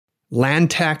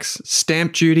Land tax,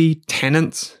 stamp duty,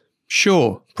 tenants.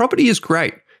 Sure, property is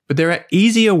great, but there are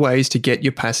easier ways to get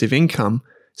your passive income,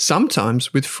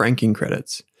 sometimes with franking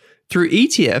credits. Through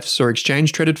ETFs or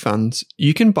exchange-traded funds,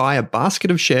 you can buy a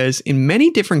basket of shares in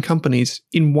many different companies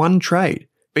in one trade.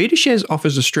 BetaShares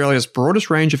offers Australia's broadest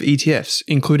range of ETFs,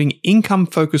 including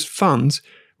income-focused funds,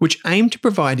 which aim to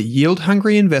provide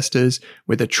yield-hungry investors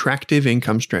with attractive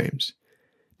income streams.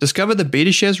 Discover the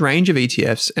BetaShares range of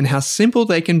ETFs and how simple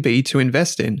they can be to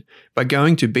invest in by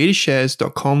going to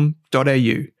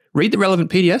betashares.com.au. Read the relevant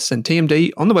PDS and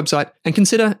TMD on the website and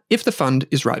consider if the fund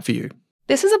is right for you.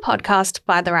 This is a podcast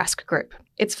by the Rask Group.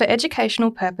 It's for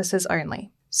educational purposes only.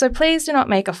 So please do not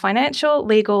make a financial,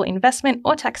 legal, investment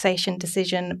or taxation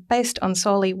decision based on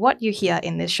solely what you hear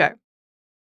in this show.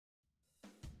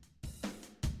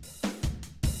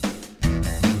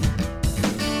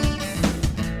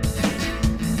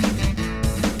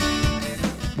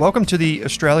 Welcome to the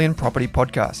Australian Property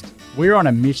Podcast. We're on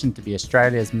a mission to be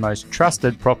Australia's most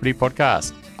trusted property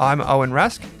podcast. I'm Owen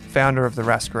Rask, founder of the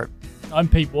Rask Group. I'm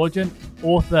Pete Wargent,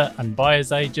 author and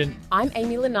buyer's agent. I'm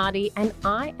Amy Lenardi and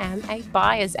I am a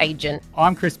buyer's agent.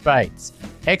 I'm Chris Bates,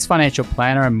 ex-financial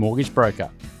planner and mortgage broker.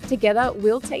 Together,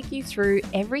 we'll take you through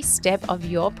every step of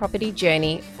your property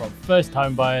journey. From first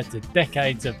home buyer to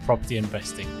decades of property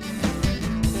investing.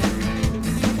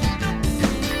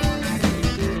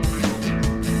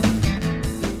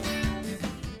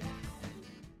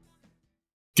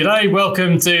 G'day,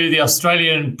 welcome to the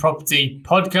Australian Property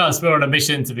Podcast. We're on a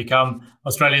mission to become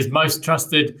Australia's most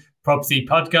trusted property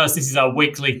podcast. This is our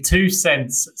weekly 2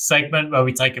 cents segment where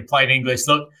we take a plain English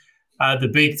look at the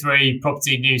big 3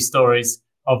 property news stories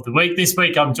of the week. This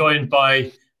week, I'm joined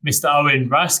by Mr. Owen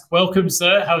Rask. Welcome,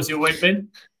 sir. How's your week been?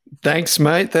 Thanks,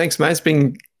 mate. It's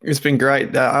been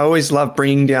great. I always love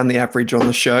bringing down the average on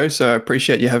the show, so I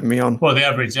appreciate you having me on. Well, the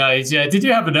average age, yeah. Did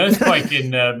you have an earthquake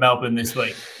in Melbourne this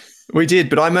week? We did,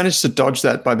 but I managed to dodge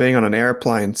that by being on an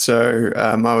airplane. So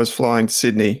I was flying to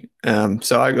Sydney,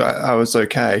 so I was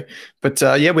okay. But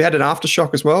yeah, we had an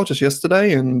aftershock as well just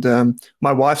yesterday, and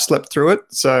my wife slept through it.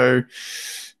 So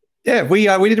yeah, we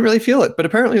didn't really feel it, but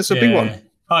apparently it's a big one.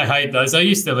 I hate those. I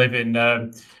used to live in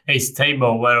East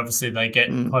Timor, where obviously they get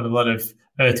quite a lot of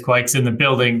earthquakes, and the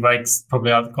building breaks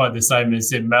probably aren't quite the same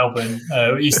as in Melbourne.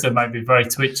 It used to make me very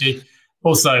twitchy.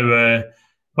 Also,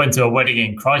 went to a wedding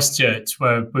in Christchurch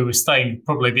where we were staying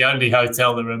probably the only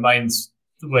hotel that remains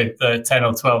with 10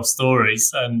 or 12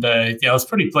 stories. And I was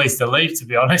pretty pleased to leave, to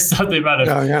be honest, the amount of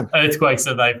earthquakes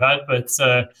that they've had. But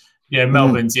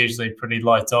Melbourne's usually pretty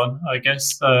light on, I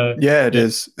guess. Yeah, it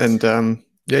is. And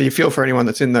you feel for anyone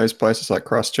that's in those places like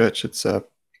Christchurch. It's a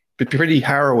pretty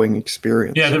harrowing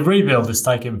experience. Yeah, the rebuild has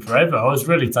taken forever. I was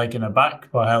really taken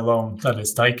aback by how long that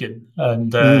has taken.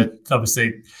 And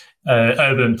obviously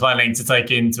urban planning to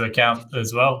take into account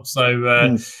as well. So,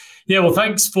 well,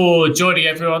 thanks for joining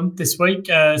everyone this week.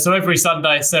 So every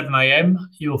Sunday at 7 a.m,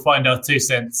 you will find our 2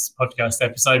 cents podcast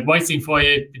episode waiting for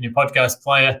you in your podcast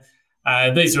player.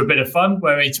 These are a bit of fun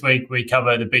where each week we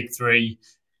cover the big 3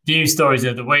 news stories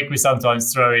of the week. We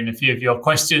sometimes throw in a few of your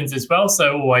questions as well.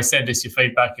 So always send us your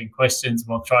feedback and questions, and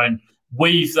we'll try and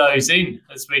weave those in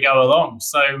as we go along.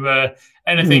 So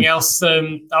anything else,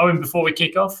 Owen, before we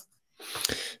kick off?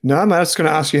 No, mate, I was going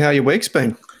to ask you how your week's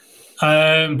been.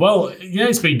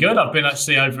 It's been good. I've been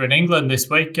actually over in England this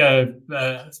week.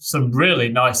 Some really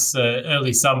nice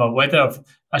early summer weather. I've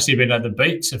actually been at the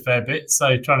beach a fair bit,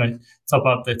 so trying to top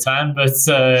up the tan. But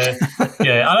I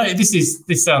know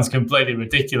this sounds completely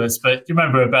ridiculous, but you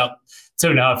remember about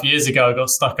 2.5 years ago, I got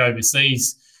stuck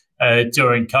overseas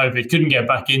during COVID, couldn't get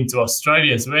back into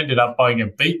Australia, so we ended up buying a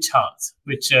beach hut,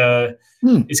 which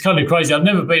is kind of crazy. I've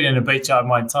never been in a beach hut in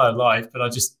my entire life, but I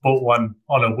just bought one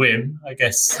on a whim. I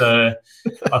guess I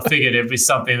figured it'd be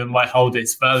something that might hold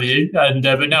its value. And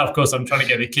but now, of course, I'm trying to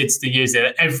get the kids to use it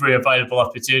at every available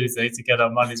opportunity to get our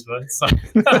money's worth. So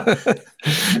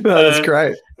that's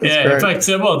great. In fact,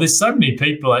 there's so many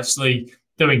people actually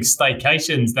doing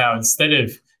staycations now instead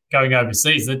of going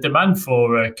overseas. The demand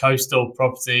for coastal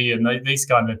property and these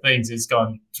kind of things has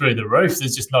gone through the roof.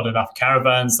 There's just not enough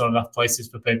caravans, not enough places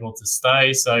for people to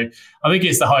stay. So I think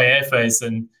it's the high airfares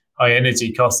and high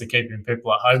energy costs are keeping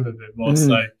people at home a bit more.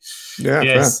 So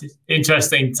yes,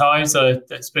 interesting times.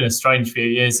 It's been a strange few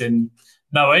years in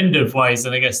no end of ways,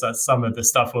 and I guess that's some of the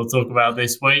stuff we'll talk about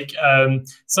this week.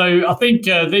 So I think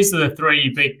these are the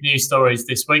 3 big news stories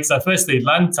this week. So firstly,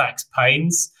 land tax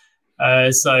pains.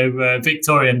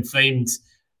 Victorian-themed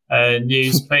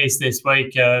news piece this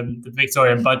week. The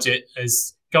Victorian budget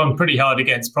has gone pretty hard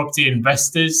against property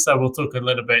investors, so we'll talk a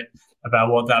little bit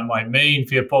about what that might mean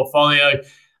for your portfolio.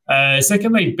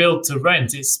 Secondly, build to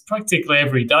rent. It's practically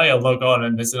every day I log on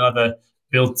and there's another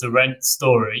build to rent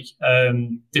story.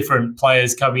 Different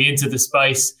players coming into the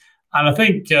space. And I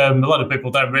think a lot of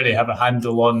people don't really have a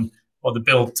handle on what the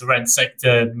build to rent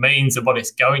sector means and what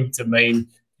it's going to mean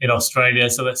in Australia.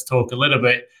 So let's talk a little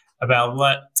bit about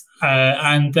that.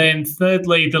 And then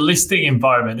thirdly, the listing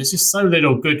environment. There's just so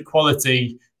little good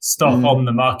quality stock on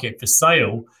the market for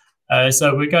sale.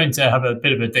 So we're going to have a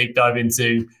bit of a deep dive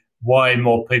into why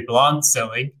more people aren't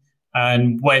selling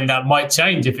and when that might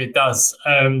change if it does.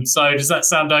 So does that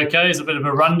sound okay? As a bit of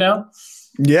a rundown?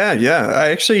 Yeah. I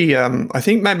actually, I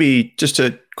think maybe just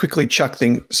to quickly chuck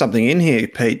something in here,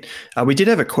 Pete, we did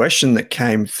have a question that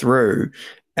came through.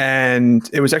 And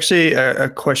it was actually a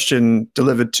question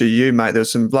delivered to you, mate. There were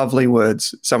some lovely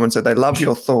words. Someone said they love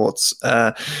your thoughts.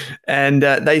 And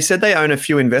they said they own a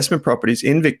few investment properties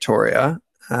in Victoria.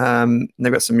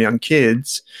 They've got some young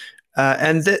kids.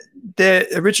 And their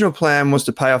original plan was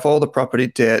to pay off all the property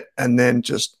debt and then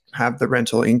just have the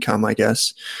rental income, I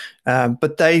guess.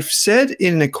 But they've said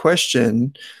in a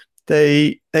question,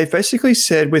 they basically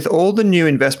said with all the new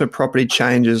investment property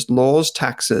changes, laws,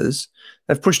 taxes,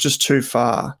 they've pushed us too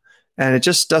far. And it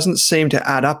just doesn't seem to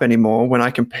add up anymore when I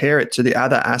compare it to the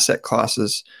other asset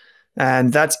classes.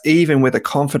 And that's even with a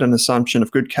confident assumption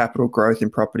of good capital growth in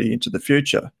property into the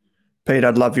future. Pete,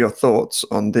 I'd love your thoughts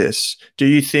on this. Do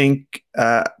you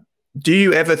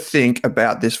ever think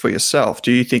about this for yourself?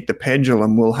 Do you think the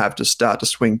pendulum will have to start to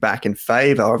swing back in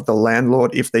favour of the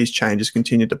landlord if these changes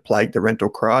continue to plague the rental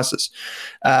crisis?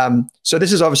 So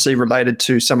this is obviously related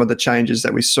to some of the changes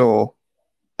that we saw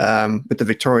with the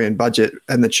Victorian budget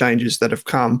and the changes that have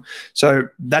come. So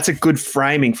that's a good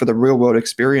framing for the real world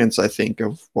experience, I think,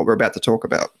 of what we're about to talk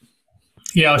about.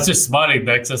 Yeah, I was just smiling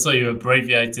there because I saw you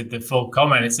abbreviated the full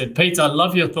comment. It said, Pete, I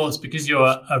love your thoughts because you're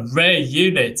a rare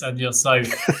unit and you're so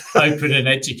open and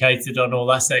educated on all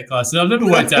asset classes. I've never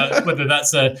worked out whether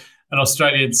that's an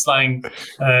Australian slang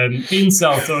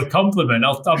insult or a compliment.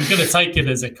 I'm going to take it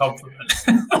as a compliment.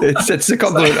 It's a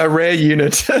compliment, a rare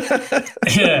unit.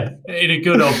 Yeah, in a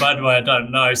good or bad way, I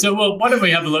don't know. So why don't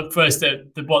we have a look first at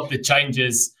what the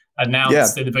changes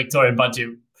announced in the Victorian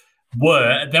budget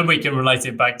were, and then we can relate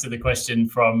it back to the question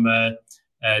from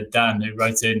Dan who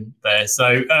wrote in there.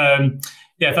 So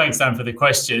thanks Dan for the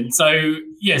question. So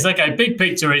yes, okay, big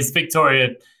picture is Victoria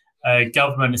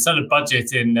government has had a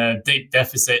budget in deep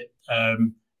deficit for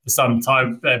some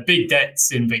time, big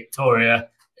debts in Victoria.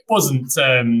 It wasn't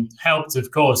helped,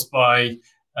 of course, by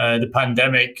the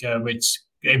pandemic, which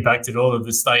impacted all of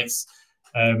the states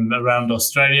around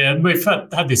Australia. And we've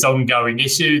had this ongoing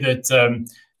issue that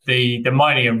the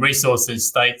mining and resources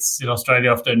states in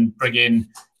Australia often bring in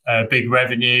big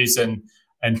revenues and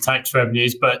tax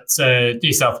revenues, but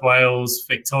New South Wales,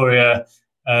 Victoria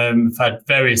have had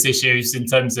various issues in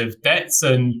terms of debts,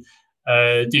 and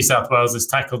New South Wales has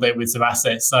tackled it with some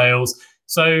asset sales.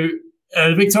 So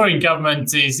the Victorian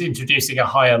government is introducing a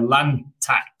higher land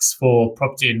tax for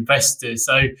property investors.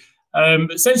 So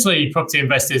essentially, property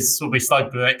investors will be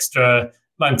slugged with extra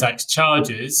land tax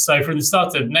charges. So from the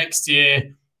start of next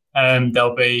year,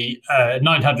 there'll be a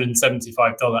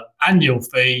 $975 annual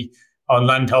fee on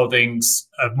land holdings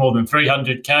of more than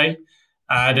 300K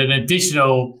and an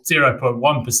additional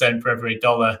 0.1% for every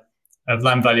dollar of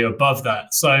land value above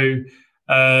that. So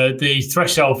the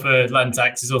threshold for land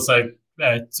tax is also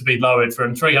to be lowered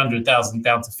from 300,000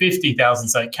 down to 50,000,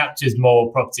 so it captures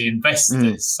more property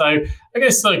investors. So I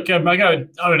guess I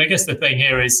guess the thing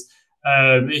here is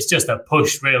it's just a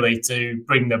push really to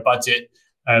bring the budget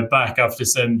back after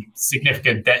some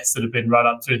significant debts that have been run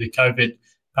up through the COVID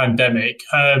pandemic.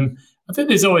 I think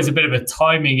there's always a bit of a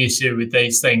timing issue with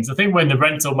these things. I think when the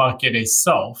rental market is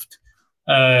soft,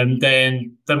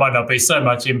 then there might not be so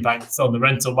much impact on the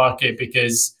rental market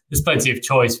because there's plenty of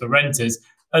choice for renters.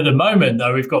 At the moment,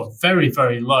 though, we've got very,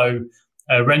 very low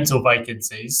rental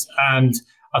vacancies. And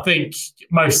I think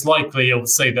most likely you'll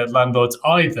see that landlords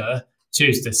either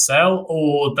choose to sell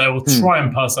or they will try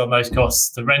and pass on those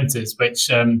costs to renters, which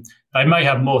they may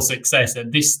have more success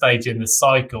at this stage in the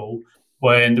cycle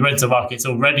when the rental market's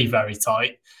already very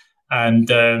tight. And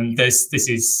this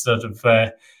is sort of,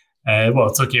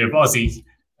 talking of Aussie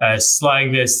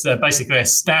slang, there's basically a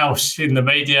stoush in the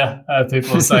media.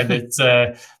 People say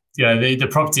that, the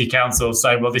property council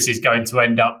say, well, this is going to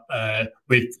end up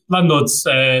with landlords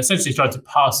essentially trying to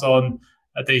pass on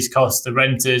these costs to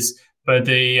renters. But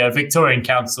the Victorian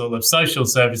Council of Social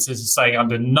Services is saying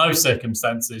under no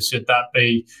circumstances should that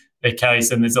be the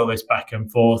case. And there's all this back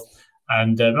and forth.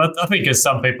 And I think, as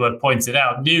some people have pointed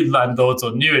out, new landlords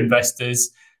or new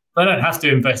investors they don't have to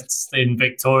invest in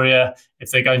Victoria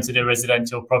if they're going to do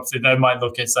residential property. They might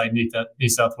look at, say, New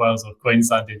South Wales or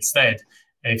Queensland instead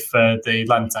if the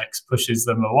land tax pushes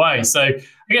them away. So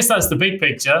I guess that's the big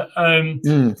picture.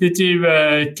 Did you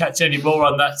catch any more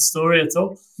on that story at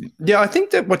all? Yeah, I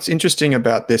think that what's interesting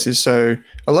about this is, so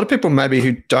a lot of people maybe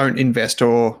who don't invest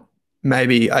or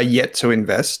maybe are yet to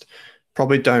invest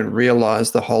probably don't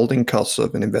realize the holding costs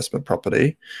of an investment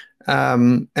property.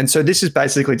 And so this is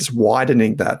basically just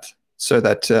widening that so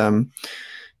that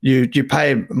you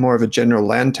pay more of a general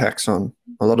land tax on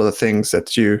a lot of the things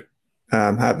that you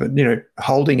have,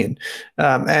 holding in.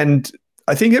 And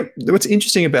I think what's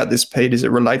interesting about this, Pete, is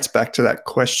it relates back to that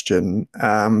question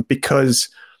because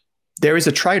there is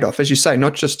a trade-off, as you say,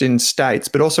 not just in states,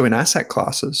 but also in asset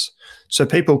classes. So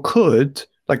people could,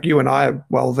 like you and I are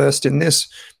well versed in this,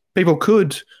 people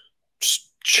could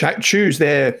choose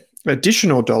their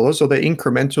additional dollars or their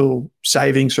incremental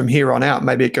savings from here on out.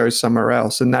 Maybe it goes somewhere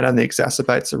else, and that only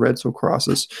exacerbates the rental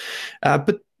crisis.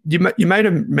 But you made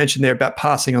a mention there about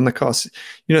passing on the costs.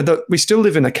 We still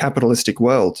live in a capitalistic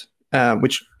world,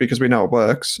 because we know it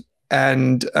works.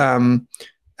 And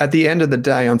at the end of the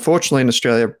day, unfortunately in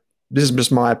Australia, this is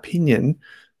just my opinion,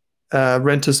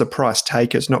 renters are price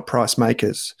takers, not price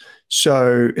makers.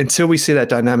 So until we see that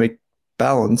dynamic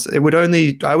balance, I would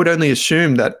only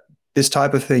assume that this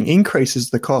type of thing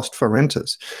increases the cost for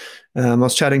renters. I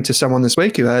was chatting to someone this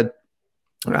week who had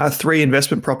 3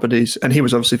 investment properties, and he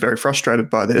was obviously very frustrated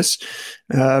by this.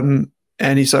 And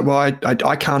he said, well,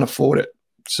 I can't afford it.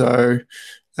 So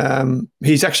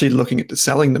he's actually looking at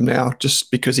selling them now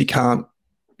just because he can't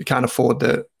afford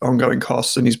the ongoing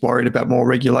costs, and he's worried about more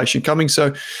regulation coming.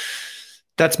 So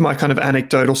that's my kind of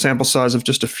anecdotal sample size of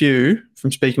just a few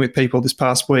from speaking with people this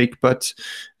past week. But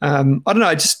I don't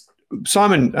know,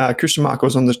 Simon Kustermark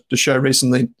was on the show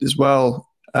recently as well,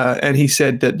 and he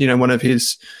said that, one of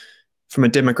his, from a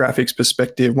demographics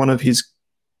perspective, one of his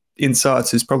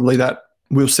insights is probably that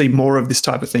we'll see more of this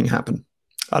type of thing happen.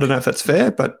 I don't know if that's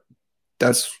fair, but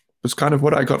was kind of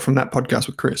what I got from that podcast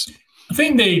with Chris. I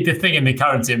think the thing in the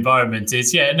current environment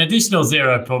is, an additional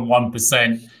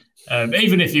 0.1%,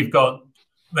 even if you've got,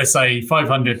 let's say,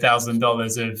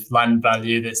 $500,000 of land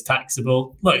value that's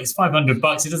taxable. Look, it's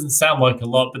 $500. It doesn't sound like a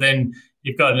lot, but then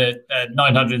you've got a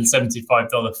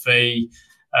 $975 fee.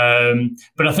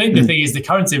 But I think the thing is, the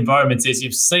current environment is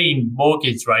you've seen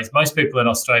mortgage rates. Most people in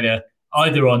Australia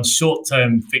either on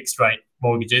short-term fixed rate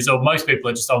mortgages, or most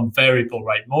people are just on variable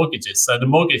rate mortgages. So the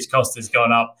mortgage cost has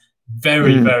gone up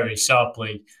very, very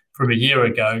sharply from a year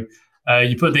ago.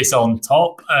 You put this on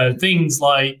top, things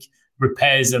like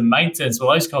repairs and maintenance,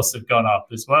 well, those costs have gone up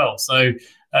as well. So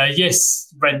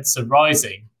yes, rents are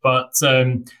rising. But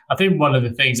I think one of the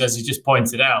things, as you just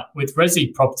pointed out, with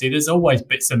resi property, there's always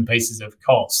bits and pieces of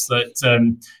costs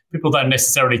that people don't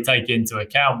necessarily take into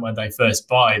account when they first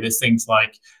buy. There's things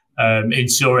like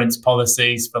insurance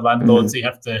policies for landlords you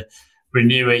have to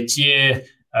renew each year,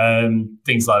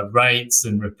 things like rates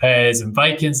and repairs and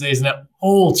vacancies, and it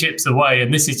all chips away.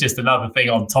 And this is just another thing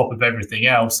on top of everything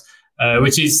else,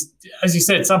 which is, as you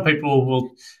said, some people will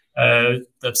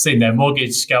they've seen their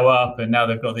mortgage go up and now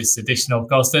they've got this additional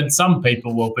cost, and some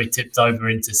people will be tipped over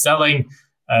into selling.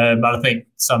 But I think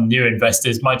some new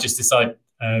investors might just decide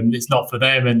it's not for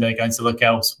them and they're going to look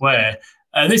elsewhere.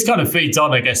 This kind of feeds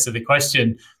on, I guess, to the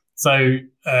question. So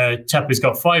chap who's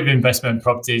got 5 investment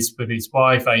properties with his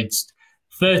wife, aged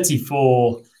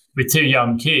 34, with 2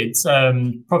 young kids.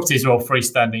 Properties are all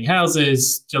freestanding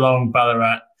houses, Geelong,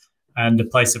 Ballarat, and a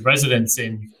place of residence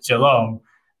in Geelong.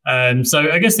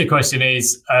 So I guess the question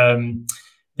is, the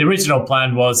original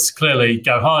plan was clearly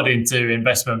go hard into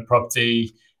investment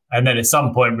property and then at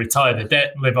some point retire the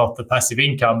debt and live off the passive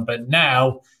income. But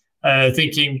now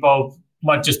thinking, well,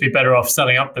 might just be better off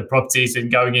selling up the properties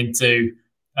and going into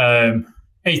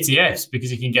ETFs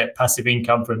because you can get passive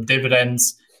income from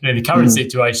dividends. And in the current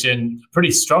situation, pretty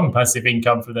strong passive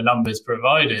income for the numbers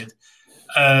provided.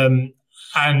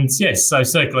 And yes, so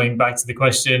circling back to the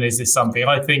question, is this something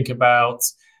I think about?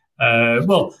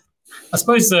 Well, I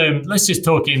suppose let's just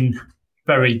talk in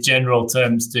very general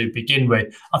terms to begin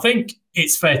with. I think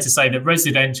it's fair to say that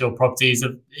residential property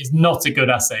is not a good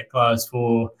asset class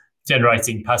for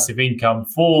generating passive income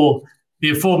for the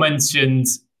aforementioned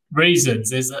reasons.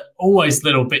 There's always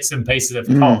little bits and pieces of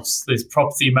costs. There's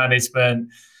property management,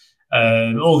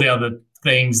 all the other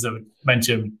things that we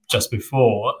mentioned just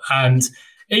before. And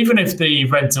even if the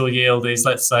rental yield is,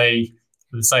 let's say,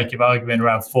 for the sake of argument,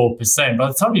 around 4%, by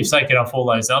the time you've taken off all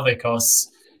those other costs,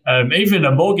 even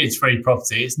a mortgage-free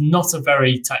property is not a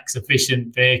very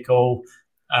tax-efficient vehicle,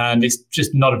 and it's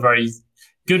just not a very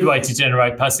good way to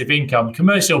generate passive income.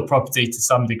 Commercial property, to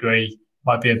some degree,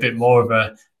 might be a bit more of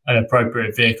an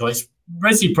appropriate vehicle.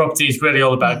 Resi property is really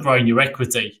all about growing your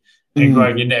equity and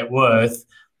growing your net worth.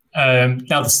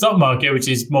 Now, the stock market, which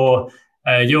is more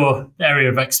your area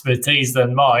of expertise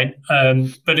than mine,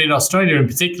 but in Australia in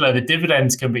particular, the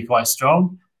dividends can be quite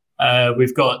strong.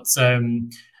 We've got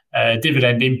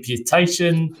dividend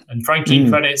imputation and franking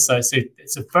credits, so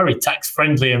it's a very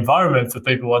tax-friendly environment for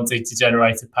people wanting to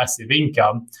generate a passive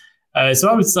income. So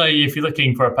I would say if you're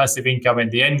looking for a passive income in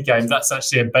the end game, that's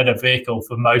actually a better vehicle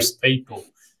for most people.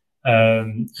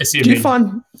 Do you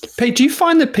find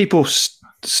that people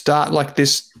start like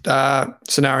this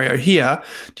scenario here?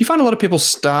 Do you find a lot of people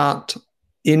start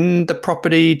in the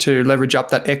property to leverage up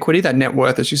that equity, that net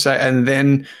worth, as you say, and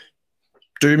then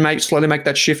slowly make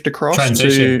that shift across?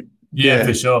 Transition. Yeah,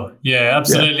 for sure. Yeah,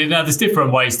 absolutely. Now, there's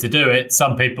different ways to do it.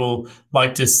 Some people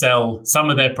like to sell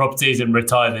some of their properties and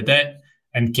retire the debt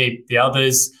and keep the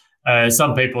others.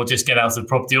 Some people just get out of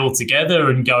property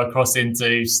altogether and go across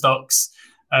into stocks.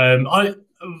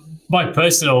 My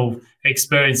personal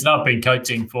experience, and I've been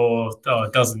coaching for a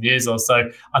dozen years or so,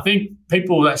 I think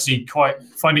people actually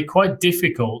find it quite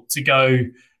difficult to go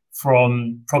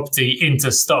from property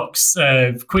into stocks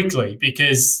quickly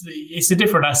because it's a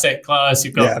different asset class.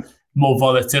 You've got more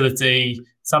volatility.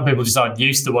 Some people just aren't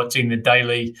used to watching the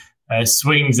daily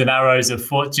swings and arrows of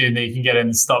fortune that you can get in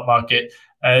the stock market.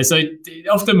 So it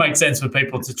often makes sense for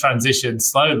people to transition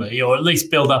slowly, or at least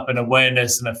build up an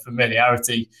awareness and a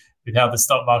familiarity with how the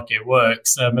stock market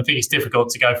works. I think it's difficult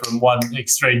to go from one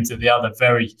extreme to the other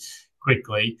very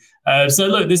quickly. So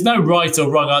look, there's no right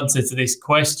or wrong answer to this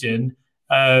question.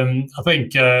 I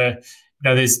think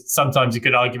there's sometimes a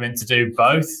good argument to do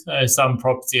both, some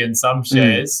property and some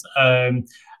shares. I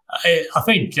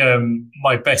think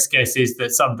my best guess is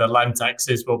that some of the land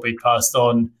taxes will be passed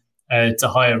on to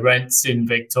higher rents in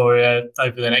Victoria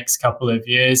over the next couple of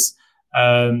years.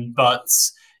 But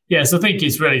yes, I think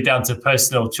it's really down to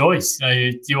personal choice.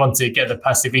 Do you want to get the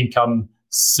passive income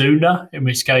sooner, in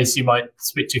which case you might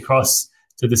switch across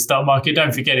to the stock market?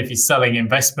 Don't forget, if you're selling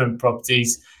investment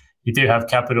properties, you do have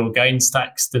capital gains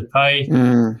tax to pay,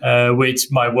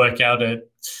 which might work out it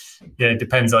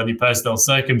depends on your personal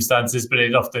circumstances, but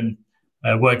it often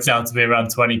works out to be around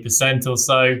 20% or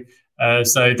so.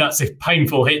 So that's a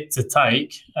painful hit to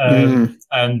take.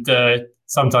 And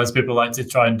sometimes people like to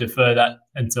try and defer that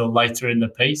until later in the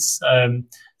piece.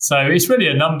 So it's really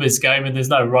a numbers game, and there's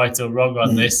no right or wrong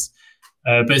on this.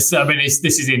 But this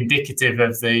is indicative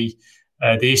of the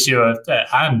issue at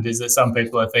hand, is that some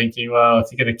people are thinking, well,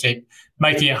 if you're going to keep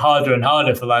making it harder and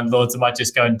harder for landlords, I might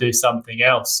just go and do something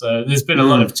else. There's been a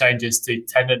lot of changes to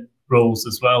tenant rules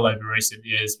as well over recent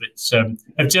years, which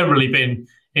have generally been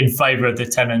in favour of the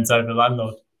tenants over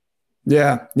landlord.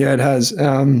 Yeah, it has.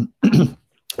 And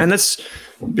let's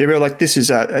be real, like this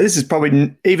is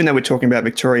probably, even though we're talking about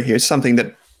Victoria here, something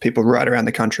that people right around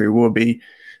the country will be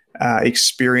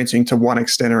experiencing to one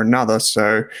extent or another.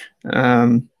 So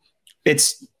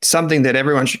it's something that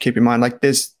everyone should keep in mind. Like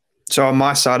so on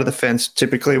my side of the fence,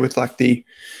 typically with like the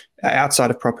outside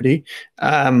of property,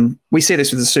 we see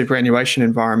this with the superannuation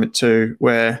environment too,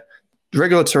 where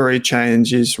regulatory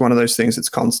change is one of those things that's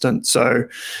constant. So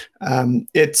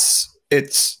it's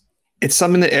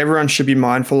something that everyone should be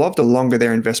mindful of the longer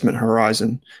their investment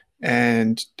horizon.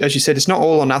 And as you said, it's not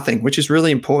all or nothing, which is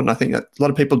really important. I think that a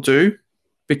lot of people do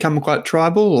become quite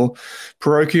tribal or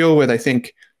parochial, where they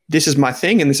think this is my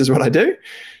thing and this is what I do.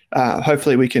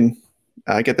 Hopefully we can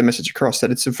get the message across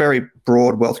that it's a very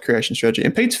broad wealth creation strategy.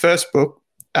 And Pete's first book,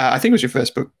 I think it was your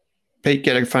first book, Pete,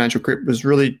 Get a Financial Grip, was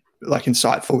really like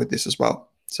insightful with this as well.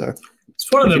 So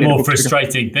it's one of the more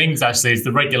frustrating things, actually, is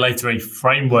the regulatory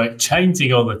framework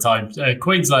changing all the time.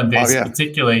 Queensland is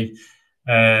particularly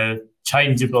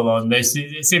changeable on this.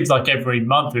 It seems like every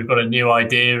month we've got a new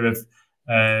idea of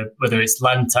whether it's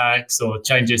land tax or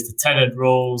changes to tenant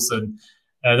rules, and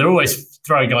they're always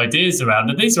throwing ideas around.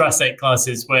 And these are asset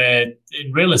classes where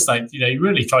in real estate, you're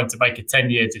really trying to make a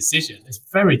 10-year decision. It's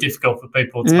very difficult for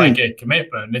people to make a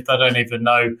commitment if they don't even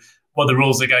know what the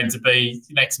rules are going to be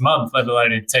next month, let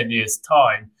alone in 10 years'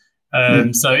 time.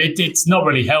 So it's not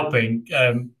really helping.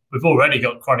 We've already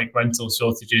got chronic rental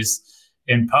shortages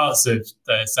in parts of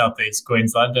southeast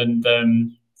Queensland,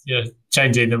 and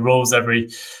changing the rules every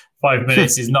 5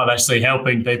 minutes is not actually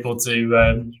helping people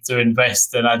to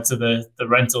invest and add to the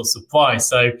rental supply.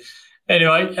 So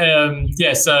anyway,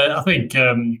 I think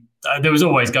there was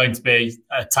always going to be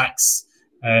a tax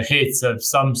hit of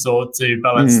some sort to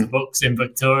balance the books in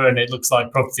Victoria, and it looks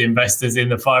like property investors in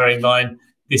the firing line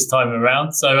this time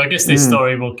around. So I guess this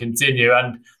story will continue,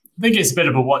 and I think it's a bit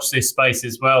of a watch this space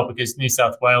as well, because New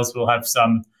South Wales will have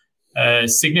some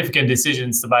significant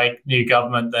decisions to make. New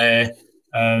government there,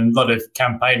 A lot of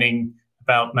campaigning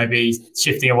about maybe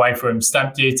shifting away from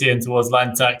stamp duty and towards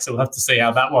land tax. So we'll have to see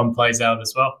how that one plays out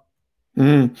as well.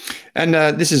 And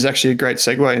this is actually a great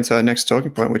segue into our next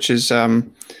talking point, which is do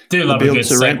love a good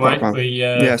segue.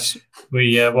 Yes.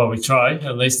 We try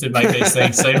at least to make these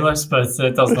things seamless, but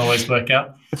it doesn't always work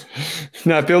out.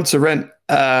 No, build to rent,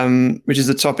 which is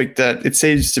a topic that it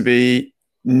seems to be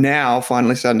now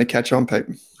finally starting to catch on, Pete.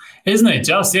 Isn't it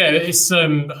just? Yeah, it's.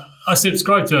 I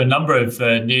subscribe to a number of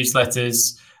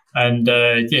newsletters, and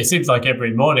it seems like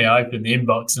every morning I open the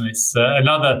inbox and it's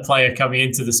another player coming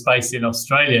into the space in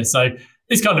Australia. So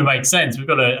this kind of makes sense. We've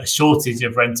got a shortage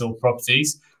of rental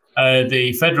properties.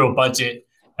 The federal budget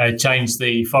changed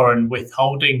the foreign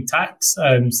withholding tax,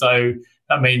 so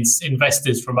that means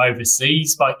investors from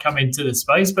overseas might come into the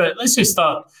space. But let's just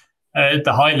start at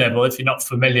the high level if you're not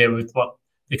familiar with what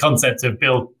the concept of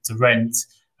build to rent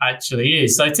actually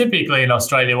is. So typically in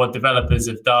Australia, what developers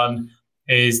have done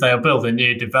is they'll build a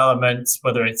new development,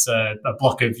 whether it's a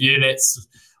block of units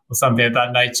or something of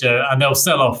that nature, and they'll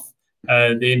sell off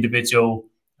the individual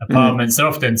apartments. They're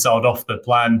often sold off the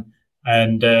plan.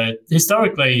 And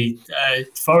historically,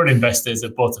 foreign investors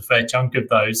have bought a fair chunk of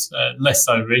those, less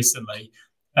so recently.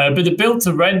 But the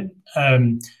build-to-rent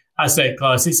asset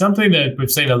class is something that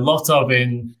we've seen a lot of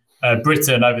in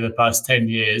Britain over the past 10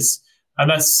 years. And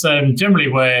that's generally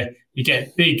where you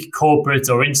get big corporate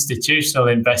or institutional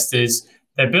investors.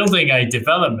 They're building a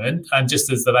development, and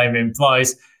just as the name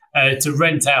implies, to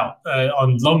rent out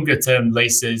on longer-term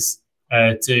leases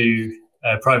to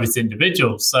private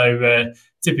individuals. So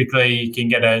typically, you can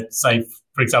get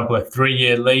for example, a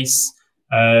 3-year lease.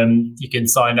 You can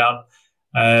sign up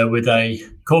with a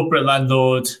corporate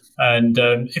landlord, and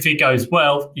if it goes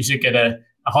well, you should get a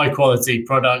high-quality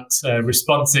product,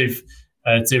 responsive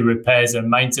to repairs and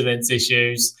maintenance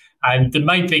issues. And the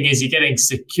main thing is you're getting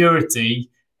security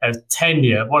of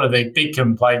tenure. One of the big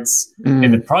complaints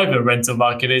in the private rental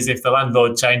market is if the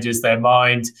landlord changes their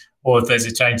mind, or if there's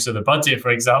a change to the budget,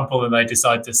 for example, and they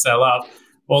decide to sell up.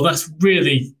 Well, that's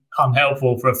really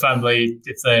unhelpful for a family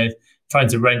if they're trying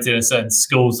to rent in a certain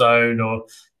school zone, or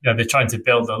they're trying to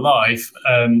build a life.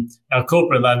 Our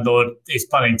corporate landlord is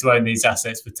planning to own these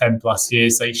assets for 10 plus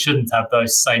years, so he shouldn't have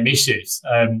those same issues.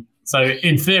 So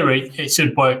in theory, it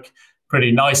should work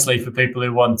pretty nicely for people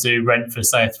who want to rent for,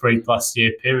 say, a 3+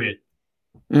 year period.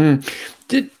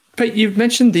 Pete, you've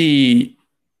mentioned the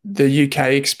UK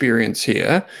experience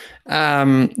here. Are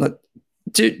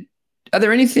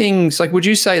there any things, like, would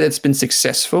you say that's been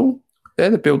successful there,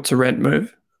 the build to rent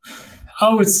move?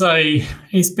 I would say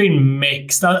it's been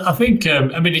mixed. I think,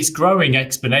 it's growing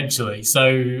exponentially.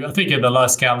 So I think at the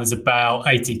last count, there's about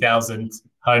 80,000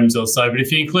 homes or so. But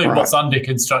if you include what's under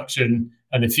construction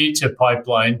and the future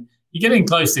pipeline, you're getting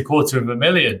close to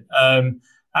 250,000.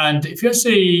 And if you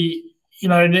actually,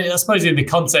 I suppose in the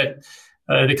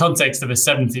context of a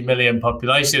 70 million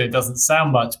population, it doesn't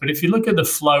sound much. But if you look at the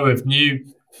flow of new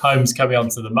homes coming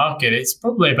onto the market, it's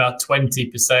probably about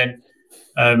 20%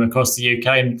 across the UK.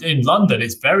 And in London,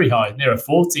 it's very high, near a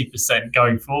 40%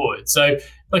 going forward. So,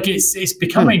 it's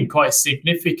becoming quite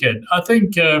significant. I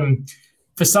think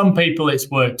for some people, it's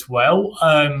worked well.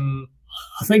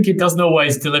 I think it doesn't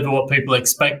always deliver what people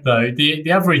expect, though.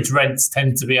 The average rents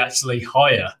tend to be actually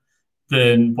higher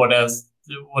than what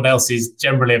else is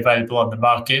generally available on the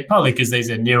market, partly because these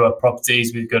are newer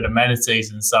properties with good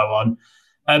amenities and so on.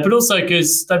 But also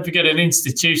because, don't forget, an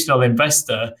institutional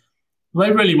investor,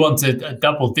 they really want a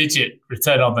double-digit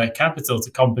return on their capital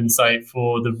to compensate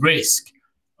for the risk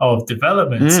of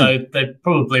development. So they're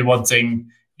probably wanting,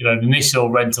 an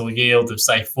initial rental yield of,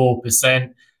 say,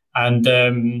 4%. And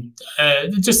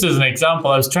just as an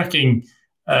example, I was tracking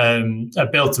a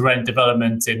build-to-rent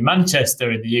development in Manchester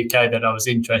in the UK that I was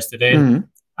interested in.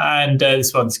 And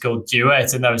this one's called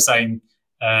Duet. And they were saying,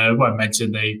 I won't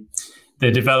mention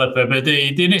the developer, but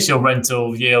the initial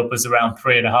rental yield was around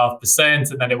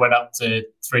 3.5%, and then it went up to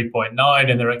 3.9%,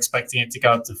 and they're expecting it to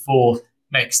go up to 4%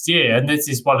 next year. And this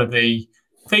is one of the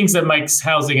things that makes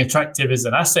housing attractive as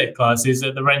an asset class, is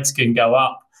that the rents can go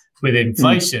up with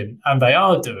inflation, and they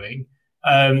are doing.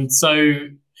 So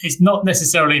it's not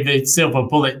necessarily the silver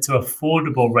bullet to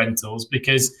affordable rentals,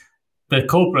 because the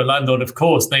corporate landlord, of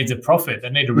course, needs a profit.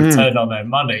 They need a return on their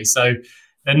money. So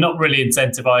they're not really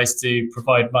incentivized to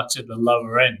provide much at the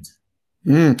lower end.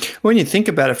 When you think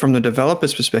about it from the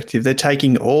developer's perspective, they're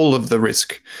taking all of the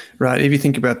risk, right? If you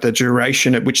think about the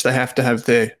duration at which they have to have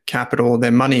their capital,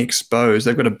 their money exposed,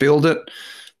 they've got to build it,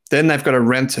 then they've got to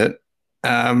rent it,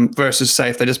 versus, say,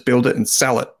 if they just build it and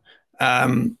sell it,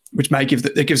 which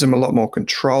it gives them a lot more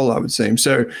control, I would seem.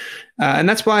 So, and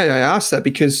that's why I asked that,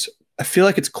 because I feel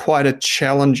like it's quite a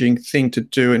challenging thing to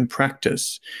do in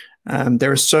practice.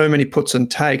 There are so many puts and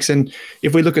takes. And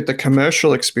if we look at the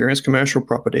commercial experience, commercial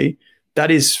property, that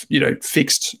is,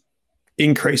 fixed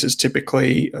increases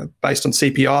typically based on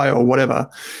CPI or whatever.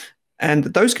 And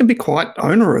those can be quite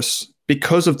onerous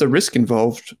because of the risk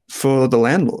involved for the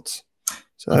landlords.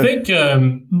 So I think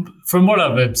from what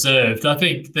I've observed, I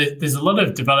think that there's a lot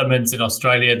of developments in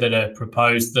Australia that are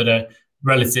proposed that are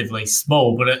relatively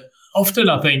small, but often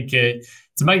I think to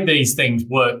make these things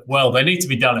work well, they need to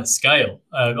be done at scale.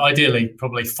 Ideally,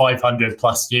 probably 500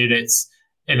 plus units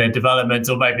in a development,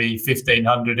 or maybe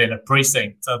 1,500 in a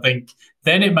precinct. I think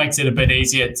then it makes it a bit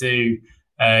easier to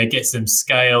get some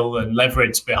scale and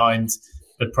leverage behind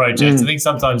the project. I think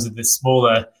sometimes with the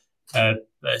smaller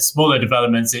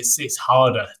developments, it's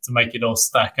harder to make it all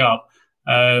stack up.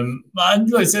 And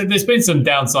there's been some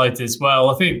downsides as well.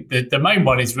 I think the main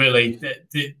one is really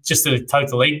just the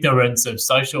total ignorance of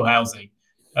social housing.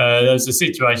 There was a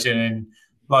situation in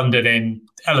London in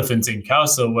Elephant and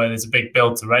Castle where there's a big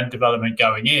build-to-rent development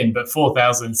going in, but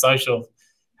 4,000 social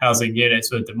housing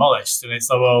units were demolished. And it's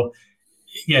like, well,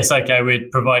 yes, okay, we're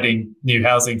providing new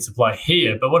housing supply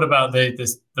here, but what about the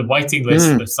waiting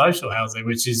list for social housing,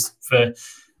 which is for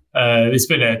it's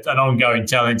been an ongoing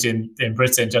challenge in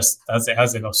Britain, just as it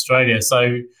has in Australia.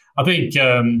 So I think,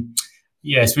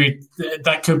 yes,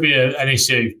 that could be an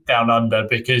issue down under,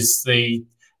 because the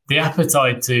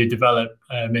appetite to develop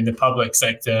in the public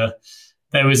sector,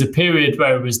 there was a period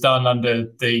where it was done under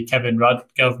the Kevin Rudd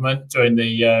government during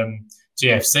the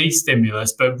GFC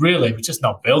stimulus, but really we're just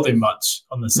not building much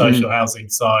on the social housing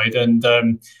side. And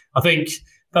I think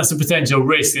that's a potential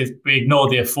risk if we ignore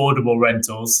the affordable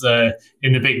rentals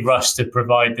in the big rush to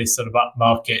provide this sort of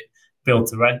upmarket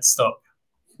build-to-rent stock.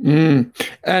 And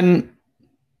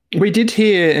we did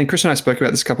hear, and Chris and I spoke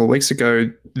about this a couple of weeks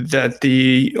ago, that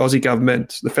the Aussie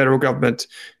government, the federal government,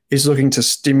 is looking to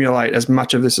stimulate as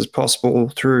much of this as possible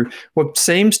through what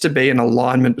seems to be an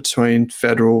alignment between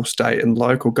federal, state, and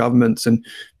local governments, and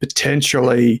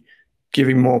potentially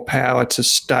giving more power to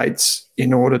states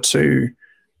in order to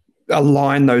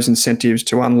align those incentives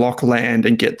to unlock land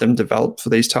and get them developed for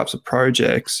these types of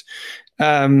projects.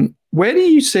 Where do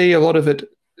you see a lot of it,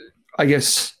 I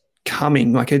guess,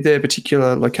 coming? Like, are there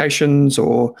particular locations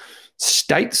or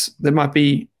states that might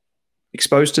be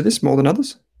exposed to this more than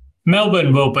others?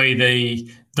 Melbourne will be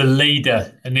the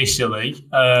leader initially,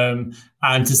 and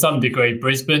to some degree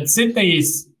Brisbane. Sydney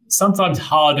is sometimes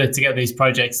harder to get these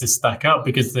projects to stack up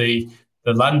because the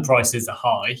land prices are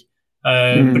high.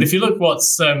 But if you look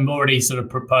what's already sort of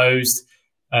proposed,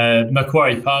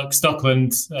 Macquarie Park,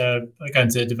 Stockland are going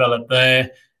to develop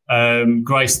there,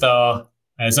 Greystar.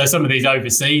 So some of these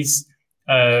overseas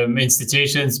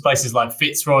institutions, places like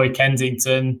Fitzroy,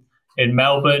 Kensington in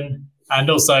Melbourne, and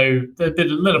also a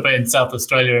little bit in South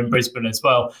Australia and Brisbane as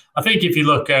well. I think if you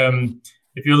look,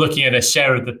 if you're looking at a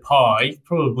share of the pie,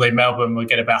 probably Melbourne will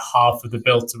get about half of the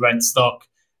build-to-rent stock,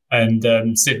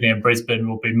 and Sydney and Brisbane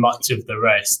will be much of the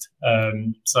rest.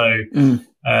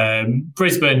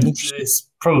 Brisbane is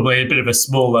probably a bit of a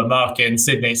smaller market. In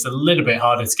Sydney, it's a little bit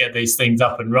harder to get these things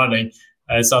up and running.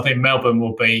 So I think Melbourne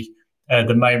will be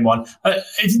the main one.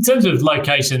 In terms of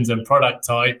locations and product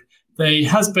type, there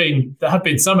have been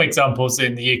some examples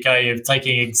in the UK of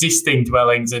taking existing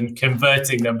dwellings and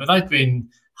converting them, but they've been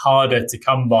harder to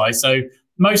come by. So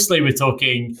mostly we're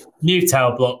talking new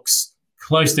tower blocks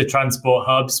close to transport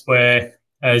hubs where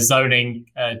zoning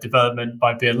development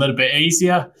might be a little bit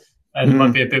easier, and there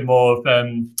might be a bit more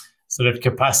sort of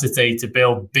capacity to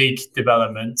build big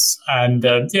developments. And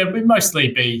we'd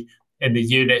mostly be in the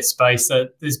unit space.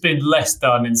 There's been less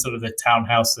done in sort of the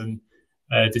townhouse and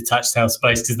detached house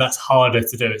space because that's harder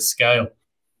to do at scale.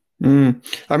 I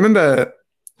remember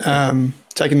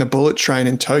taking the bullet train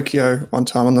in Tokyo one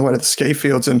time on the way to the ski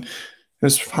fields, and it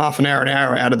was half an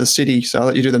hour out of the city. So I'll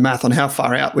let you do the math on how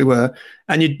far out we were.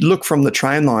 And you'd look from the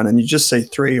train line and you just see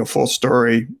 3 or 4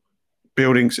 story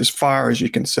buildings as far as you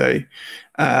can see.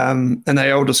 And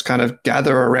they all just kind of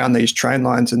gather around these train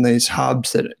lines and these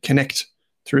hubs that connect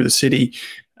through the city.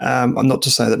 I'm not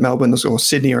to say that Melbourne or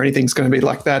Sydney or anything's going to be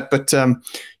like that, but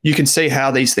you can see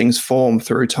how these things form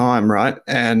through time, right?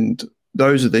 And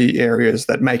those are the areas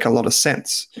that make a lot of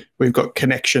sense. We've got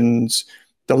connections.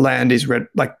 The land is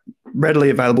readily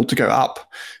available to go up,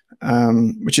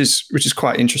 which is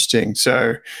quite interesting.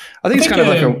 So I think it's kind of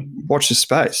like a watch the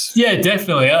space. Yeah,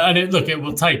 definitely. And it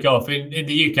will take off. In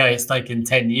the UK, it's taken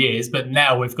 10 years, but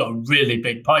now we've got a really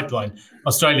big pipeline.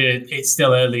 Australia, it's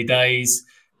still early days.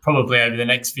 Probably over the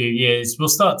next few years, we'll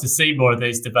start to see more of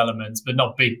these developments, but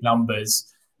not big numbers.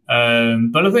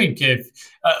 But I think if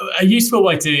a useful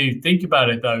way to think about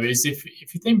it, though, is if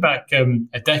you think back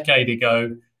a decade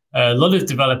ago, a lot of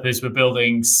developers were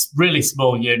building really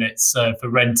small units for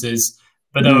renters,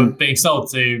 but they were being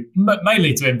sold to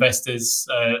mainly to investors,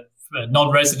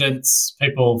 non-residents,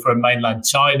 people from mainland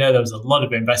China. There was a lot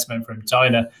of investment from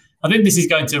China. I think this is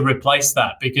going to replace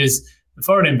that because the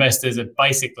foreign investors are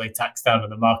basically taxed out of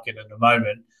the market at the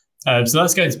moment. So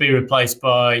that's going to be replaced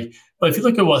by, well, if you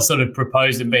look at what's sort of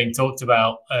proposed and being talked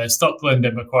about, Stockland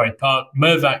and Macquarie Park,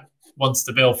 Mirvac wants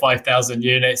to build 5,000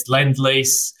 units,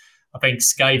 Lend-Lease, I think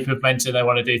Scape have mentioned they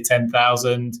want to do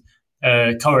 10,000,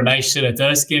 Coronation at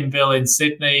Erskineville in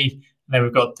Sydney. And then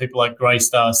we've got people like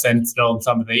Greystar, Sentinel, and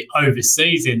some of the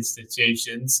overseas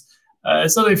institutions.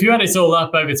 So if you add it all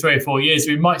up over 3 or 4 years,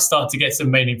 we might start to get some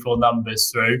meaningful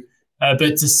numbers through.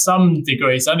 But to some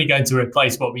degree, it's only going to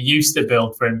replace what we used to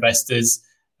build for investors,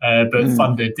 but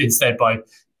funded instead by,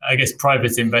 I guess,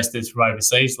 private investors from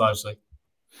overseas largely.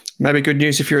 Maybe good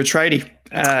news if you're a tradie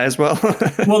as well.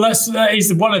 Well, that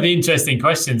is one of the interesting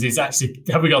questions is actually,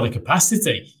 have we got the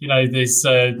capacity? You know, there's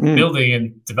building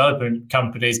and development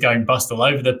companies going bust all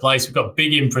over the place. We've got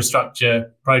big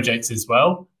infrastructure projects as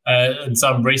well, and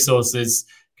some resources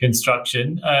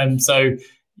construction. So,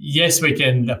 yes, we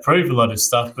can approve a lot of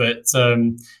stuff, but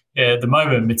at the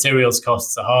moment, materials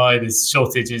costs are high. There's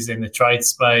shortages in the trade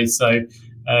space. So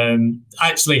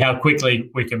actually how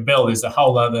quickly we can build is a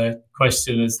whole other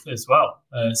question as well.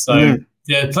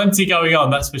 Yeah, plenty going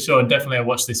on, that's for sure, and definitely I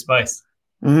watch this space.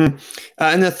 And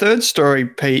the third story,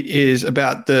 Pete, is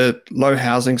about the low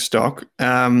housing stock.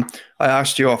 I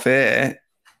asked you off air,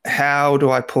 how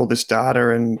do I pull this data?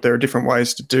 And there are different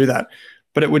ways to do that.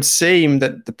 But it would seem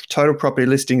that the total property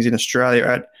listings in Australia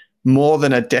are at more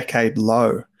than a decade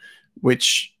low,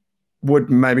 which would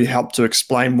maybe help to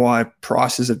explain why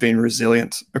prices have been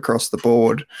resilient across the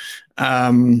board.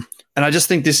 And I just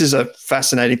think this is a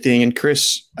fascinating thing. And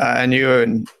Chris and you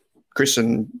and Chris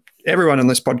and everyone on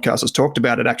this podcast has talked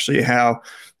about it, actually, how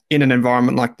in an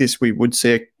environment like this, we would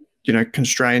see a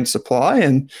constrained supply,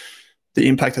 and the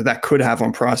impact that could have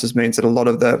on prices means that a lot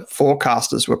of the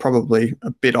forecasters were probably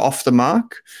a bit off the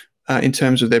mark in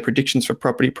terms of their predictions for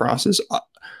property prices.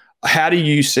 How do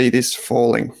you see this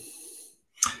falling?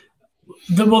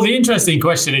 The interesting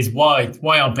question is why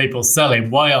aren't people selling?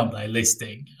 Why aren't they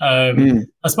listing? I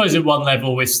suppose at one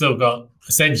level, we've still got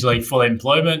essentially full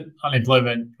employment.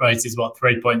 Unemployment rate is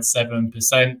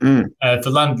 3.7%. For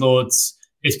landlords,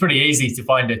 it's pretty easy to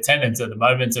find a tenant at the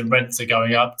moment, and rents are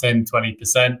going up 10,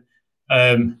 20%.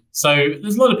 So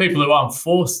there's a lot of people who aren't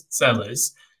forced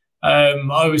sellers.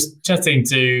 I was chatting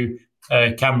to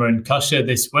Cameron Cusher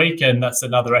this week, and that's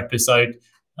another episode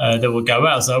that will go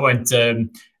out. So I won't do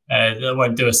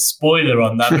a spoiler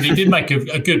on that, but he did make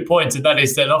a good point, and that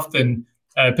is that often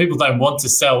people don't want to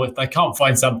sell if they can't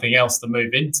find something else to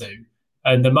move into,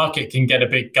 and the market can get a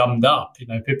bit gummed up. You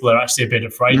know, people are actually a bit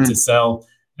afraid to sell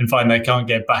and find they can't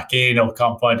get back in or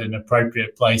can't find an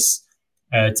appropriate place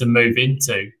to move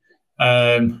into.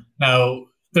 Now,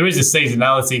 there is a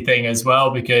seasonality thing as well,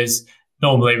 because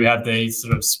normally we have the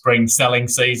sort of spring selling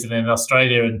season in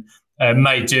Australia, and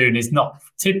May, June is not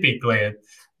typically a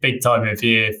big time of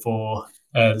year for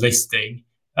listing.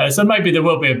 So maybe there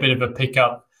will be a bit of a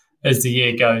pickup as the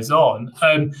year goes on.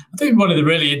 I think one of the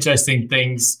really interesting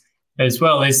things as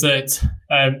well is that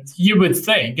you would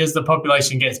think as the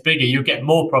population gets bigger, you'll get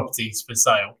more properties for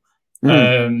sale,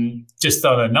 just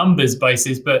on a numbers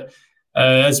basis. But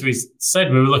as we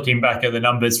said, we were looking back at the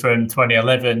numbers from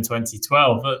 2011,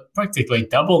 2012, but practically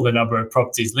double the number of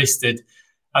properties listed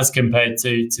as compared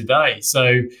to today.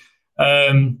 So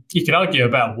you can argue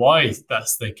about why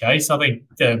that's the case. I think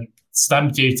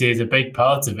stamp duty is a big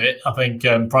part of it. I think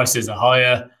prices are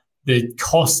higher. The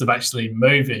cost of actually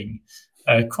moving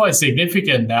quite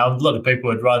significant now. A lot of people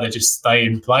would rather just stay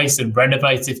in place and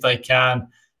renovate if they can.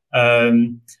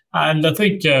 And I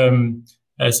think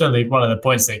certainly one of the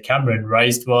points that Cameron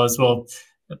raised was, well,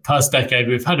 the past decade,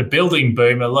 we've had a building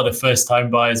boom. A lot of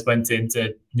first-time buyers went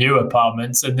into new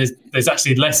apartments, and there's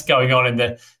actually less going on in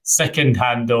the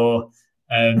second-hand or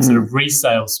sort of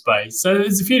resale space. So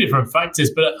there's a few different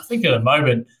factors, but I think at the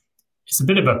moment, it's a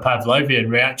bit of a Pavlovian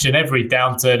reaction. Every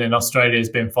downturn in Australia has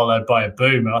been followed by a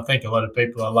boom, and I think a lot of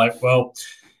people are like, well,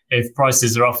 if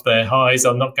prices are off their highs,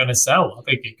 I'm not going to sell. I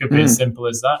think it could be as simple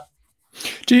as that.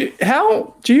 Do you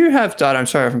have data? I'm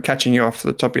sorry if I'm catching you off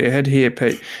the top of your head here,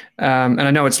 Pete. And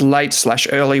I know it's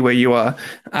late/early where you are.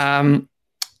 Do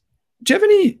you have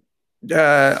any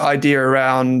idea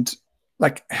around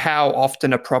like how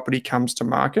often a property comes to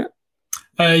market?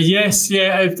 Yes,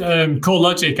 yeah.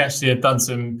 CoreLogic actually have done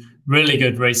some really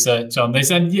good research on this,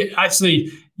 and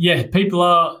actually, Yeah, people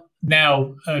are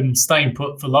now staying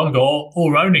put for longer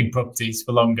or owning properties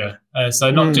for longer. So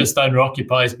not just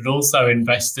owner-occupiers, but also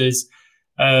investors.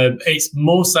 It's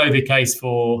more so the case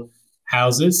for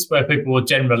houses, where people will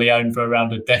generally own for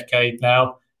around a decade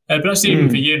now. But actually, even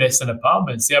for units and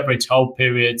apartments, the average hold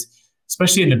period,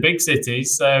 especially in the big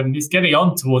cities, is getting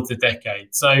on towards a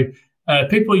decade. So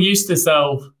people used to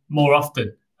sell more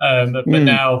often, but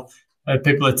now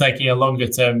people are taking a longer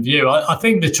term view. I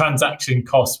think the transaction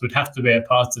cost would have to be a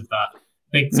part of that.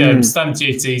 I think stamp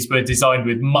duties were designed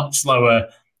with much lower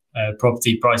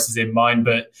property prices in mind,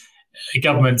 but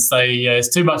governments say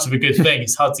it's too much of a good thing.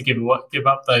 It's hard to give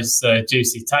up those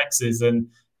juicy taxes, and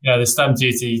the stamp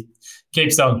duty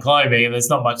keeps on climbing, and there's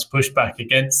not much pushback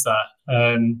against that.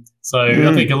 So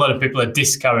I think a lot of people are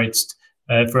discouraged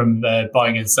from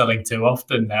buying and selling too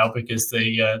often now, because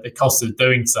the cost of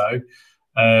doing so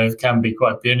can be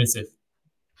quite punitive.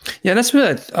 Yeah, that's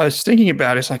what I was thinking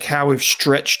about, is like how we've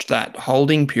stretched that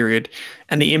holding period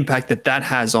and the impact that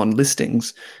has on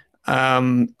listings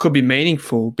could be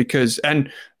meaningful, because,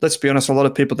 and let's be honest, a lot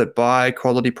of people that buy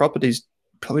quality properties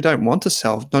probably don't want to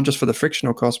sell, not just for the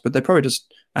frictional cost, but they probably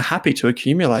just are happy to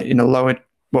accumulate in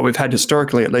what we've had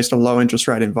historically, at least a low interest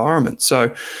rate environment.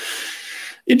 So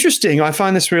interesting. I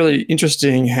find this really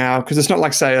interesting because it's not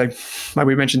like, say, like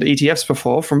we mentioned ETFs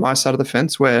before from my side of the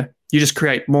fence, where you just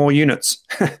create more units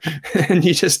and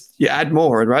you add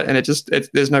more, right? And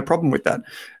there's no problem with that.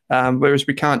 Whereas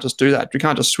we can't just do that. We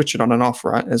can't just switch it on and off,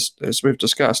 right? As we've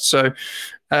discussed. So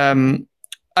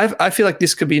I feel like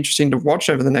this could be interesting to watch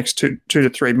over the next 2 to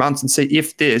 3 months and see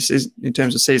if this is, in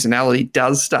terms of seasonality,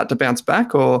 does start to bounce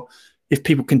back, or if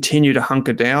people continue to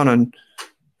hunker down and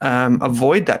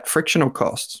avoid that frictional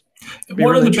costs.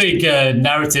 One of the big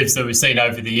narratives that we've seen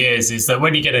over the years is that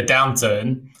when you get a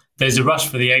downturn, there's a rush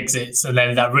for the exits, and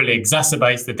then that really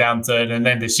exacerbates the downturn, and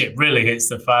then the shit really hits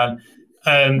the fan.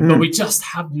 But we just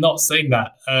have not seen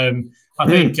that. I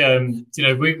think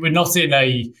we're not in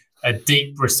a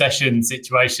deep recession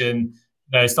situation.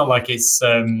 It's not like it's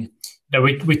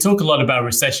we talk a lot about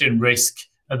recession risk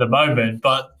at the moment,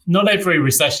 but not every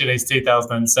recession is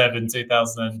 2007,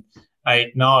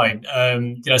 2008,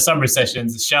 9. Some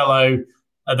recessions are shallow.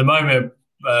 At the moment,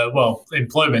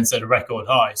 employment's at a record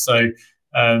high. So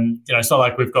it's not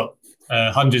like we've got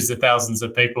hundreds of thousands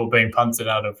of people being punted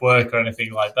out of work or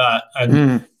anything like that.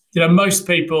 And most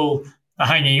people are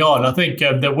hanging on. I think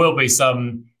there will be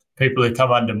some people who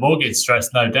come under mortgage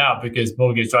stress, no doubt, because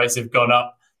mortgage rates have gone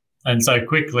up and so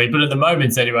quickly. But at the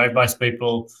moment, anyway, most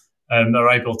people are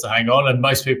able to hang on, and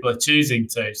most people are choosing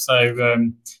to. So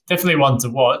definitely one to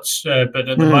watch. But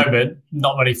at the moment,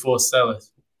 not many forced sellers.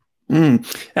 And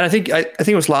I think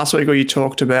it was last week, or you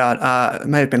talked about, it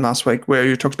may have been last week, where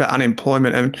you talked about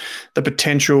unemployment and the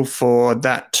potential for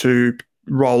that to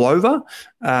roll over.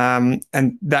 And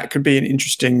that could be an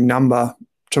interesting number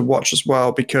to watch as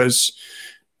well, because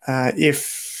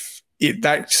if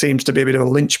that seems to be a bit of a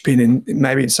linchpin in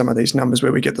maybe in some of these numbers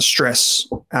where we get the stress,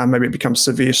 maybe it becomes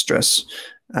severe stress.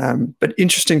 But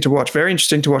interesting to watch, very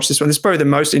interesting to watch this one. This is probably the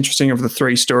most interesting of the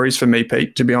 3 stories for me,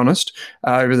 Pete, to be honest.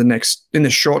 In the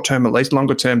short term, at least.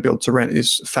 Longer term, build to rent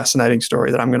is a fascinating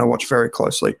story that I'm going to watch very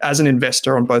closely as an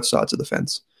investor on both sides of the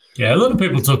fence. Yeah, a lot of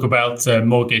people talk about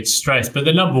mortgage stress, but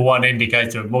the number one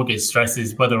indicator of mortgage stress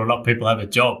is whether or not people have a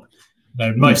job.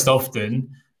 Most often,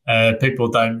 people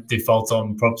don't default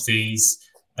on properties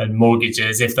and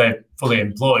mortgages if they're fully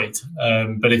employed.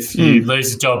 But if you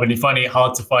lose a job and you're finding it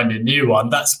hard to find a new one,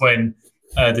 that's when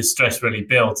the stress really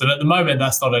builds. And at the moment,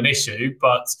 that's not an issue.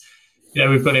 But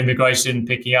we've got immigration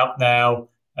picking up now.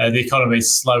 The economy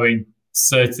is slowing,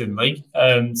 certainly.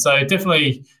 So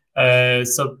definitely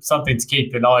something to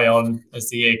keep an eye on as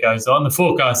the year goes on. The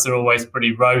forecasts are always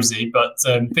pretty rosy, but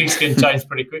things can change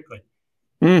pretty quickly.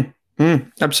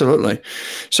 Absolutely.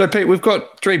 So, Pete, we've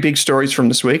got 3 big stories from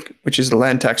this week, which is the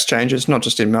land tax changes, not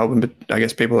just in Melbourne, but I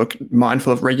guess people are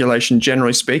mindful of regulation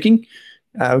generally speaking.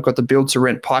 We've got the build to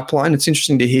rent pipeline. It's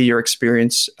interesting to hear your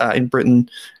experience in Britain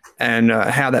and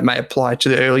how that may apply to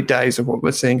the early days of what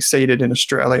we're seeing seeded in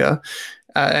Australia.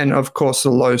 And of course, the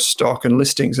low stock and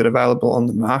listings that are available on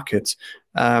the market.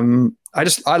 I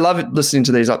love it listening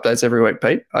to these updates every week,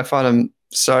 Pete. I find them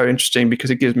so interesting because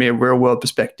it gives me a real world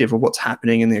perspective of what's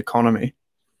happening in the economy.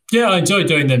 Yeah, I enjoy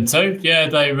doing them too. Yeah,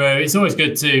 it's always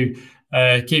good to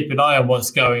keep an eye on what's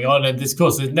going on. And of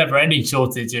course, there's never any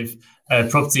shortage of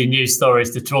property news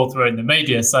stories to trawl through in the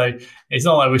media. So it's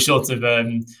not like we're short of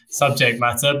subject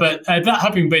matter. But that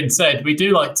having been said, we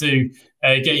do like to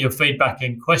get your feedback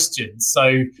and questions.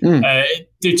 So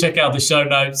do check out the show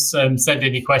notes, send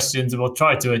any questions, and we'll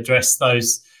try to address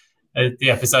those the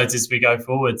episodes as we go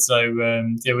forward. So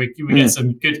we get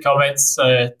some good comments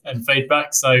and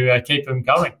feedback. So keep them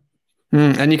coming.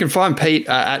 And you can find Pete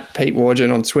at Pete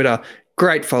Wargent on Twitter.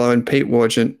 Great follow, and Pete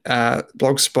Wargent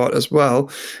blogspot as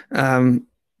well.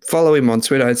 Follow him on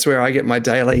Twitter. It's where I get my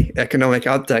daily economic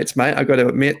updates, mate. I got to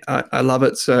admit, I love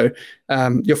it. So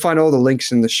you'll find all the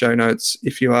links in the show notes.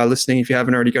 If you are listening, if you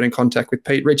haven't already got in contact with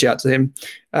Pete, reach out to him.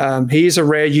 He is a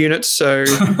rare unit, so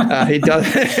he does.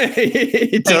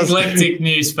 He does. Eclectic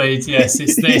news feed, yes.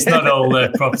 It's not all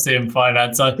property and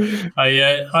finance.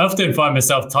 I often find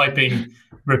myself typing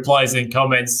replies and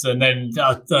comments, and then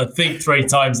I think 3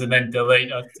 times and then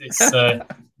delete. It's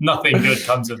nothing good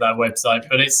comes of that website,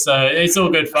 but it's all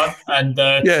good fun. And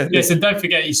yes, and don't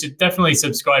forget, you should definitely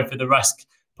subscribe for the Rask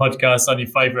podcast on your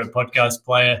favorite podcast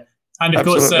player. And of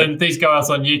course, these go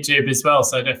out on YouTube as well,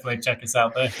 so definitely check us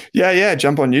out there. Yeah,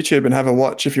 jump on YouTube and have a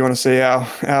watch if you want to see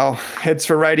our Heads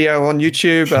for Radio on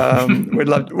YouTube.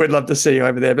 We'd love to see you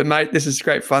over there. But mate, this is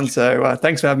great fun. So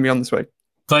thanks for having me on this week.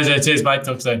 Pleasure. Cheers, mate.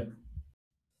 Talk soon.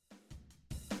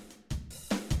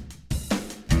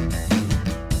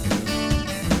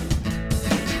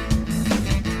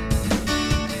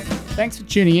 Thanks for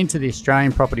tuning in to the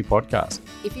Australian Property Podcast.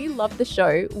 If you love the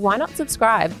show, why not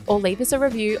subscribe or leave us a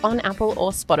review on Apple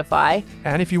or Spotify?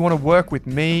 And if you want to work with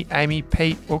me, Amy,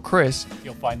 Pete, or Chris,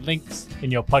 you'll find links in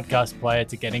your podcast player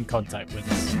to get in contact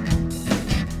with us.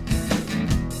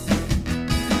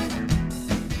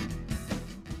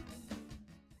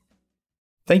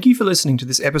 Thank you for listening to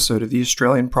this episode of the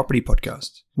Australian Property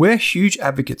Podcast. We're huge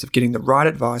advocates of getting the right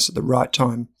advice at the right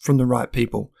time from the right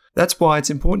people. That's why it's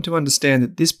important to understand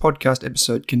that this podcast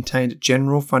episode contained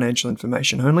general financial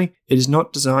information only. It is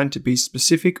not designed to be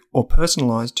specific or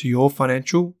personalised to your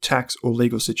financial, tax, or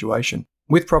legal situation.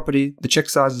 With property, the check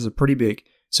sizes are pretty big,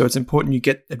 so it's important you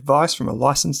get advice from a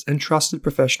licensed and trusted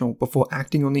professional before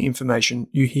acting on the information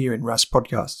you hear in Rask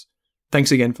podcasts.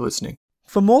 Thanks again for listening.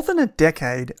 For more than a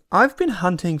decade, I've been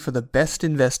hunting for the best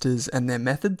investors and their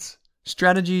methods,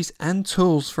 strategies, and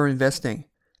tools for investing.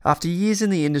 After years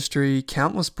in the industry,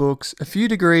 countless books, a few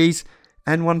degrees,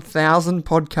 and 1,000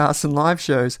 podcasts and live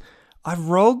shows, I've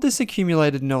rolled this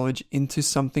accumulated knowledge into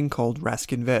something called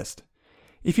Rask Invest.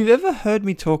 If you've ever heard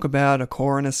me talk about a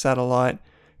core and a satellite,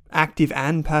 active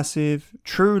and passive,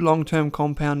 true long-term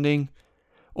compounding,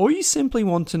 or you simply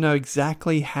want to know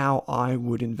exactly how I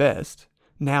would invest,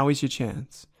 now is your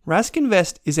chance. Rask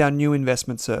Invest is our new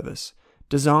investment service,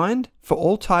 designed for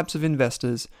all types of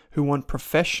investors who want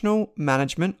professional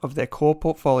management of their core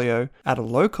portfolio at a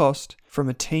low cost from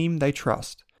a team they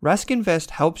trust. Rask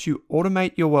Invest helps you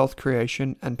automate your wealth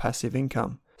creation and passive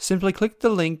income. Simply click the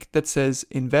link that says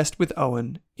Invest with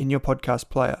Owen in your podcast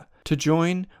player to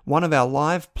join one of our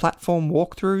live platform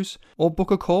walkthroughs or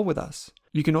book a call with us.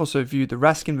 You can also view the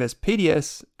Rask Invest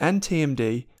PDS and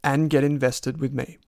TMD and get invested with me.